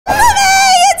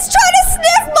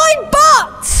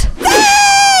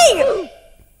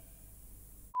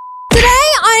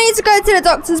to go to the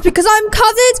doctors because I'm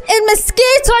covered in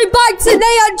mosquito bites and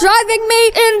they are driving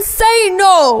me insane.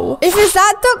 No. If it's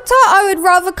that doctor, I would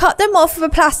rather cut them off with a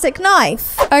plastic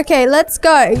knife. Okay, let's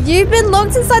go. You've been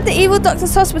locked inside the evil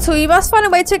doctor's hospital. You must find a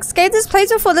way to escape this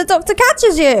place before the doctor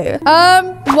catches you.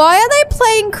 Why are they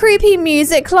playing creepy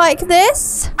music like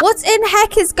this? What in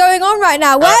heck is going on right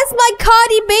now? Where's my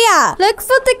Cardi B at? Look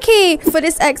for the key for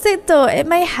this exit door. It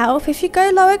may help if you go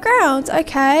lower ground.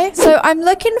 Okay. So I'm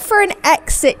looking for an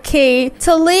exit key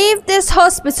to leave this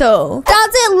hospital.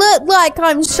 Does it look like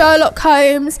I'm Sherlock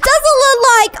Holmes? Does it look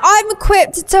like I'm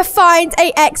equipped to find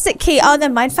a exit key? Oh,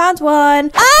 never mind. Found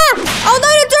one. Ah! Oh no,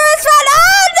 the door is found.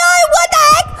 Oh no! What the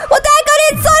heck? What the heck got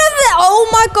inside of it? Oh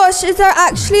my gosh, is there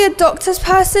actually a doctor's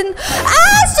person?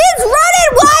 Ah! She's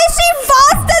running! Why is she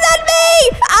faster than me?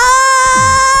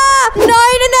 Ah! No,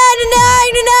 no, no, no, no,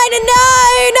 no, no, no, no!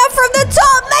 Not from the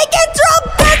top! Make it drop!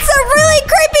 That's a really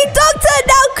creepy doctor!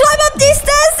 Now climb up these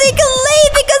stairs so you can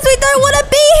leave because we don't want to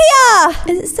be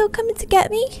here! Is it still coming to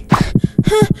get me?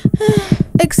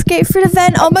 Escape through the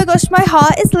vent. Oh my gosh, my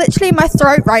heart is literally in my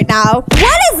throat right now.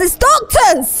 What is this,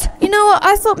 doctors? You know what?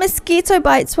 I thought mosquito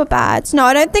bites were bad. No,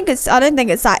 I don't think it's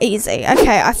that easy.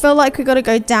 Okay, I feel like we gotta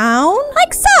go down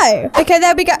like so. Okay,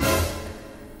 there we go.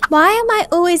 Why am I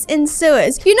always in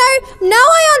sewers? You know, now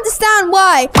I understand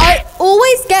why I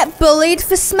always get bullied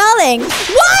for smelling. Why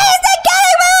is it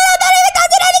killing me when I'm not even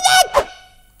touching anything?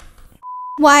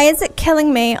 Why is it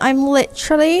killing me? I'm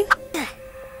literally...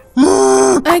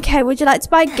 Okay, would you like to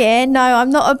buy gear? No, I'm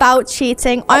not about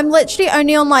cheating. I'm literally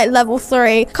only on like level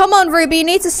 3. Come on, Ruby, you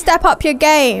need to step up your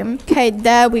game. Okay,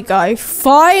 there we go.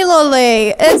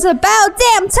 Finally, it's about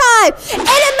damn time. In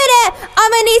a minute,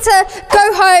 I'm gonna need to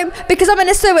go home because I'm in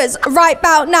the sewers right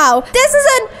about now. This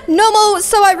isn't normal,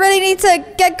 so I really need to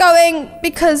get going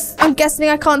because I'm guessing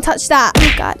I can't touch that.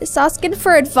 Oh God, it's asking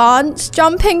for advanced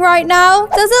jumping right now.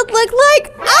 Does it look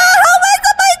like... Ah, how am I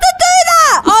supposed to do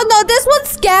that? Oh no, this one's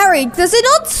scary. Does it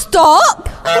not stop?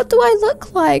 What do I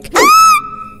look like? Ah!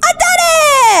 I done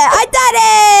it! I done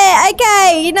it!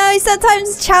 Okay, you know,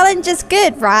 sometimes challenge is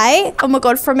good, right? Oh my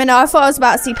God, for a minute, I thought I was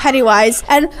about to see Pennywise.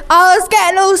 And I was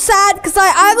getting all sad because I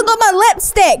haven't got my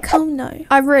lipstick. Oh no,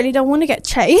 I really don't want to get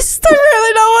chased. I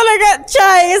really don't want to get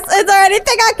chased. Is there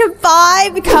anything I can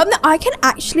buy? I can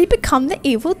actually become the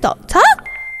evil doctor?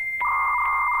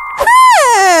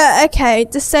 Okay,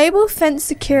 disable fence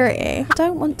security. I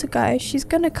don't want to go. She's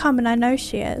gonna come and I know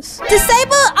she is.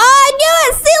 Disable. Oh, I knew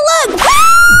it. See, look.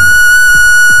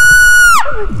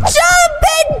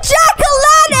 Jumping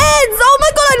jack-o'-lanterns. Oh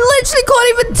my God, I literally can't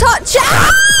even touch it.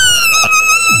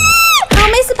 How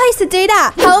am I supposed to do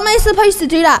that? How am I supposed to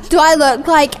do that? Do I look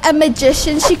like a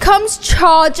magician? She comes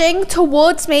charging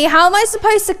towards me. How am I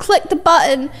supposed to click the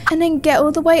button and then get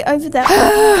all the way over there?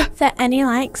 Is there any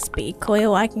like speed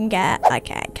coil I can get?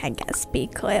 Okay, I can get a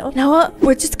speed coil. You know what?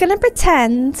 We're just gonna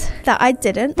pretend that I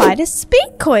didn't buy the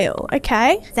speed coil.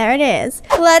 Okay, there it is.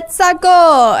 Let's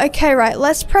go. Okay, right.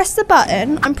 Let's press the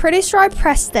button. I'm pretty sure I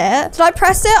pressed it. Did I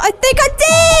press it? I think I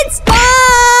did. Bye.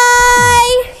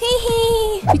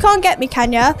 You can't get me,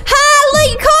 can ya? Ha! Look,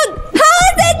 you can't. How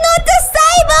is it not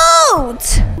disabled?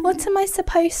 What am I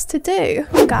supposed to do?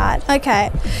 Oh God.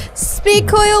 Okay. Speed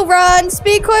coil run.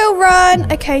 Speed coil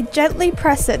run. Okay, gently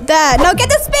press it. There. Now get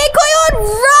the speed coil and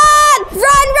run.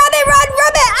 Run, rabbit, run,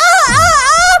 rabbit. Ah, ah,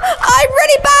 ah. I'm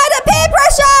really bad at peer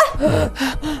pressure.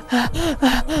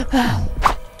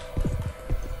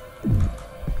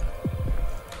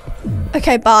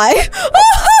 Okay, bye.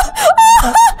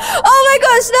 Oh my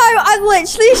gosh, no, I'm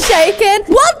literally shaking.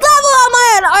 What level am I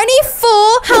on? Only 4?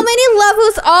 How many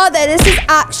levels are there? This is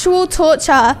actual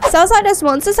torture. Sounds like there's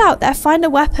monsters out there. Find a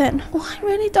weapon. Oh, I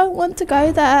really don't want to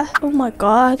go there. Oh my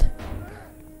God.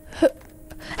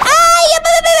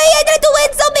 You need to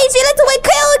win zombies. You need to win.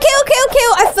 Kill, kill, kill,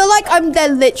 kill. I feel like they're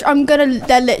lich.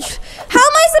 How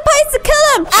am I supposed to kill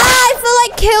him? Ah, I feel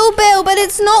like Kill Bill, but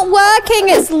it's not working.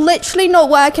 It's literally not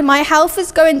working. My health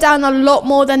is going down a lot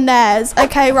more than theirs.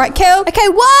 Okay, right, kill. Okay,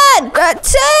 1, 2,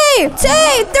 2, 3, 4.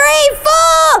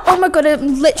 Oh my God,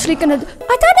 I'm literally gonna... I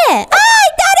done it. Ah, I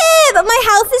done it. But my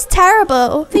health is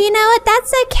terrible. But you know what?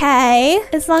 That's okay.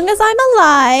 As long as I'm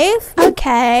alive.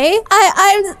 Okay.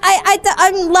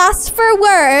 I'm lost for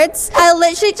words. I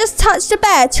literally just touched a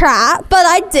bear trap, but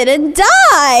I didn't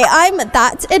die. I'm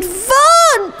that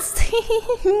advanced.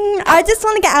 I just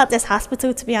want to get out of this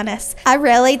hospital, to be honest. I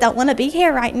really don't want to be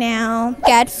here right now.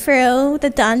 Get through the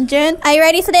dungeon. Are you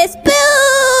ready for this? Boo!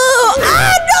 Ah,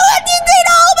 no, what did you do?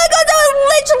 Oh my God, that was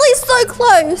literally so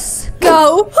close.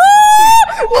 Go. Ah,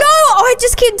 no, I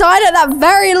just keep dying at that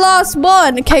very last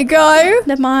one. Okay, go.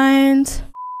 Never mind.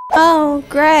 Oh,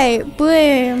 great.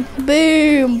 Boom,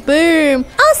 boom, boom.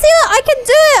 Oh, see that? I can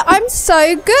do it. I'm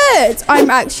so good. I'm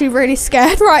actually really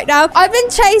scared right now. I've been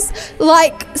chased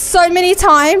like so many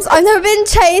times. I've never been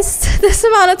chased this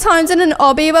amount of times in an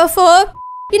obby before.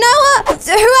 You know what?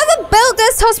 Whoever built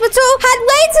this hospital had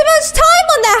way too much time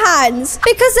on their hands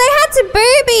because they had to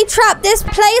booby trap this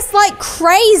place like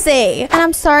crazy. And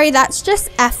I'm sorry, that's just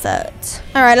effort.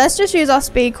 All right, let's just use our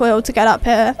speed coil to get up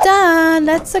here. Done.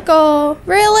 Let's go.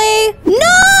 Really?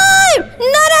 No!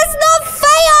 No, that's not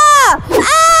fair!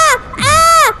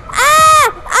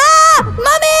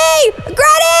 Mommy!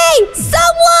 Granny!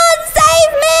 Someone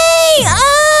save me!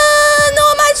 No,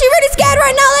 I'm actually really scared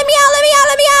right now. Let me out, let me out,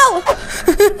 let me out.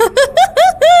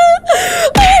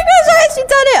 Oh my gosh, I actually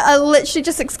done it. I literally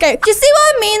just escaped. Do you see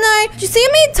what I mean though? Do you see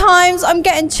how many times I'm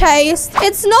getting chased?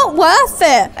 It's not worth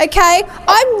it, okay?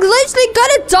 I'm literally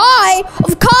gonna die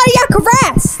of cardiac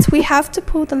arrest. We have to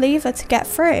pull the lever to get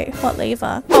through. What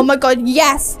lever? Oh my god,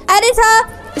 yes. Editor,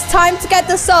 it's time to get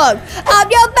the song. I'm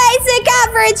your basic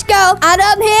average girl, and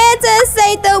I'm here to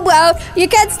save the world. You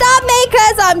can stop me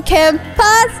because I'm Kim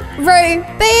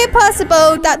Be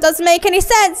possible. That doesn't make any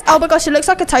sense. Oh my gosh, it looks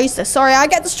like a toaster. Sorry, I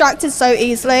get distracted so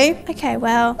easily. Okay,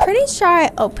 well, pretty sure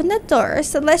I opened the door,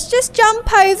 so let's just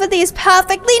jump over these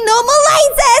perfectly normal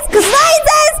lasers, because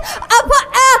lasers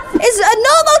is a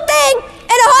normal thing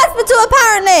in a hospital,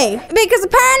 apparently. Because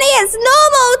apparently it's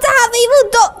normal to have evil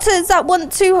doctors that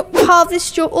want to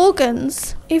harvest your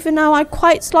organs. Even though I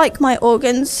quite like my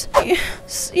organs.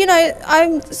 You know,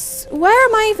 where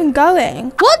am I even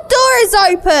going? What door is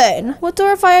open? What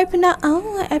door have I opened now?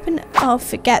 Oh, I opened it. Oh,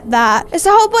 forget that. It's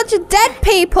a whole bunch of dead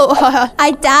people.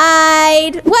 I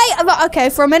died. Wait, okay,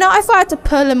 for a minute I thought I had to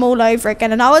pull them all over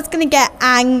again and I was gonna get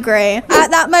angry.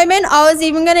 At that moment, I was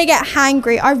even gonna get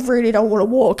hangry. I really don't want to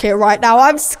walk here right now.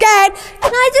 I'm scared.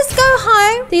 Can I just go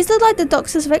home? These look like the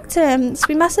doctor's victims.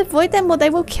 We must avoid them or they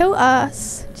will kill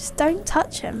us. Just don't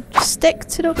touch him. Just stick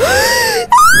to the... Mommy!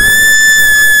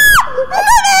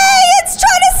 It's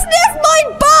trying to sniff my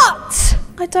butt!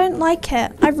 I don't like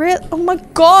it. Oh my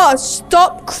gosh,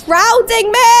 stop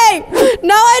crowding me!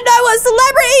 Now I know what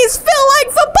celebrities feel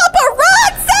like for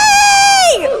paparazzi!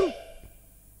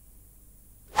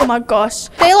 Oh my gosh.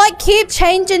 They like keep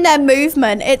changing their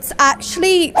movement. It's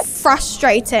actually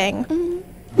frustrating.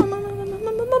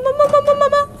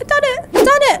 I done it. I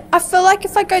done it. I feel like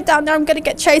if I go down there, I'm going to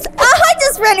get chased. I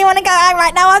just really want to go home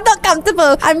right now. I'm not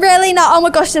comfortable. I'm really not. Oh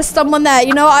my gosh, there's someone there.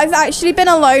 You know, I've actually been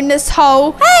alone this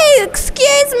whole... Hey,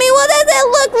 excuse me. What does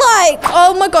it look like?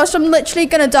 Oh my gosh, I'm literally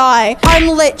going to die. I'm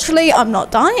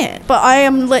not dying. But I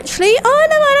am literally... Oh,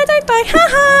 no, I don't die.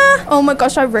 Haha. Oh my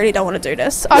gosh, I really don't want to do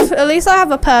this. At least I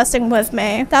have a person with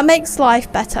me. That makes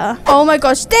life better. Oh my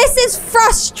gosh, this is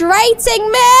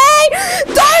frustrating me.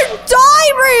 Don't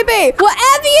die, Ruby.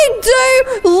 Whatever you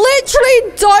do,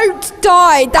 literally don't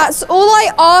die. That's all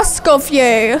I ask of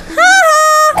you.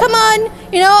 Come on.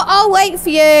 You know what? I'll wait for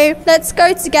you. Let's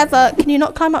go together. Can you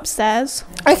not climb upstairs?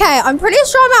 Okay, I'm pretty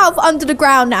sure I'm out of under the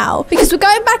ground now because we're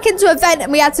going back into a vent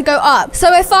and we had to go up.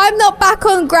 So if I'm not back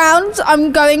on ground,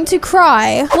 I'm going to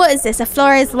cry. What is this? The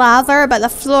floor is lava, but the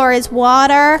floor is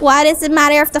water. Why does it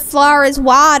matter if the floor is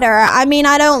water? I mean,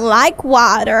 I don't like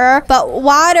water, but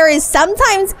water is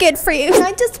sometimes good for you.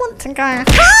 I just want to go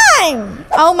home.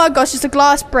 Oh my gosh, it's a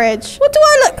glass bridge. What do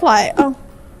I look like? Oh.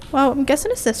 Well, I'm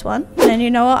guessing it's this one. And then you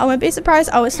know what? I won't be surprised.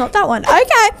 Oh, it's not that one. Okay.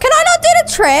 Can I not do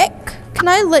the trick? Can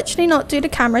I literally not do the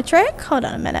camera trick? Hold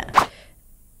on a minute.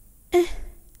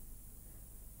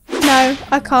 No,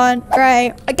 I can't.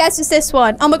 Great. I guess it's this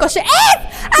one. Oh my gosh, it is!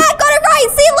 I got it right.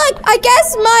 See, look. I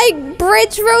guess my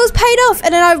bridge rules paid off.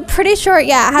 And then I'm pretty sure,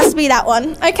 yeah, it has to be that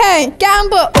one. Okay.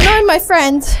 Gamble. No, my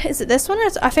friend. Is it this one?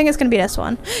 I think it's going to be this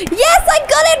one. Yes, I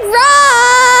got it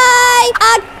right.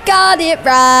 I got it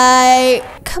right.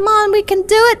 Come on, we can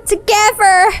do it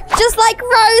together. Just like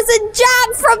Rose and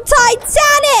Jack from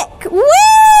Titanic. Woo!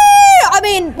 I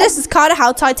mean, this is kind of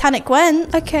how Titanic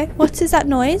went. Okay, what is that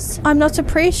noise? I'm not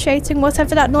appreciating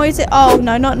whatever that noise is. Oh,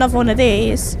 no, not another one of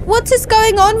these. What is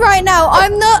going on right now? I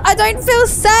don't feel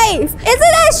safe. Isn't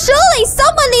there? Surely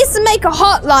someone needs to make a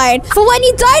hotline for when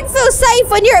you don't feel safe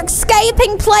when you're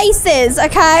escaping places,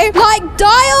 okay? Like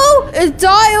dial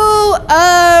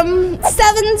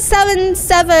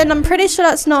 777. I'm pretty sure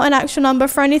that's not an actual number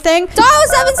for anything. Dial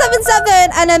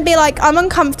 777 and then be like, I'm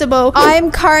uncomfortable.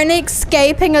 I'm currently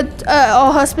escaping a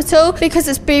hospital because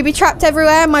it's booby trapped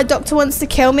everywhere and my doctor wants to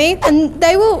kill me. And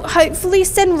they will hopefully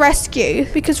send rescue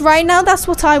because right now that's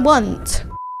what I want.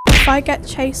 If I get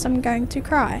chased, I'm going to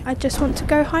cry. I just want to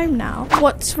go home now.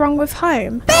 What's wrong with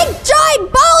home? Big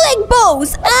giant bowling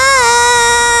balls!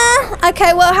 Okay,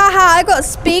 Okay, well, haha, I got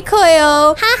speak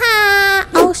oil. Haha.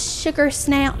 Oh, sugar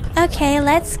snap. Okay,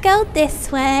 let's go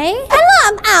this way. Hello,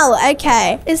 I'm out.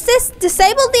 Okay. Is this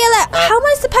disable the how am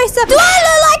I supposed to? Do I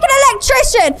look like an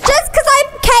electrician? Just because I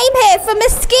came here for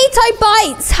mosquito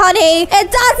bites, honey, it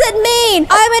doesn't mean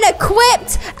I'm an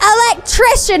equipped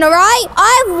electrician, all right?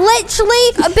 I've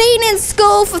literally been in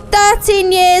school for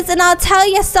 13 years, and I'll tell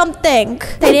you something.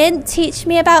 They didn't teach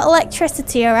me about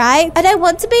electricity, all right? I don't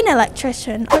want to be an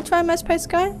electrician. Which way am I supposed to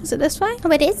go? Is it this way?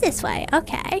 Oh, it is this way.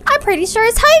 Okay. I'm pretty sure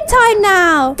it's home time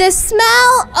now. The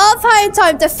smell of home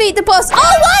time. Defeat the boss. Oh,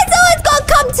 why is always got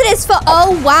to come to this for?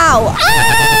 Oh, wow.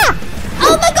 Ah!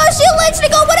 Oh my gosh, she literally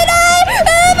got one of them!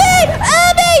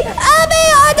 Obby!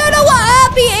 I don't know what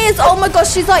Obby is. Oh my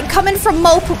gosh, she's like coming from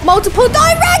multiple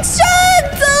directions!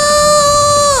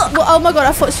 Oh my god,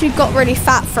 I thought she got really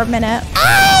fat for a minute.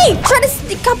 Hey! Trying to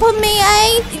sneak up on me,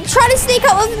 eh? Trying to sneak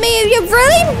up on me, you're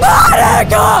really bad!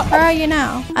 Where are you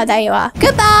now? Oh, there you are.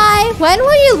 Goodbye! When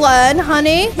will you learn,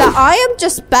 honey, that I am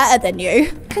just better than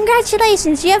you?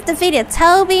 Congratulations, you have defeated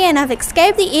Toby and have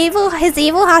escaped his evil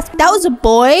house. That was a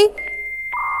boy?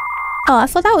 Oh, I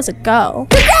thought that was a girl.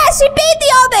 Yeah, she beat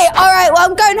the Obby! Alright, well,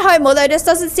 I'm going home, although this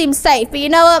doesn't seem safe. But you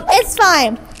know what? It's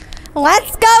fine.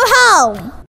 Let's go home.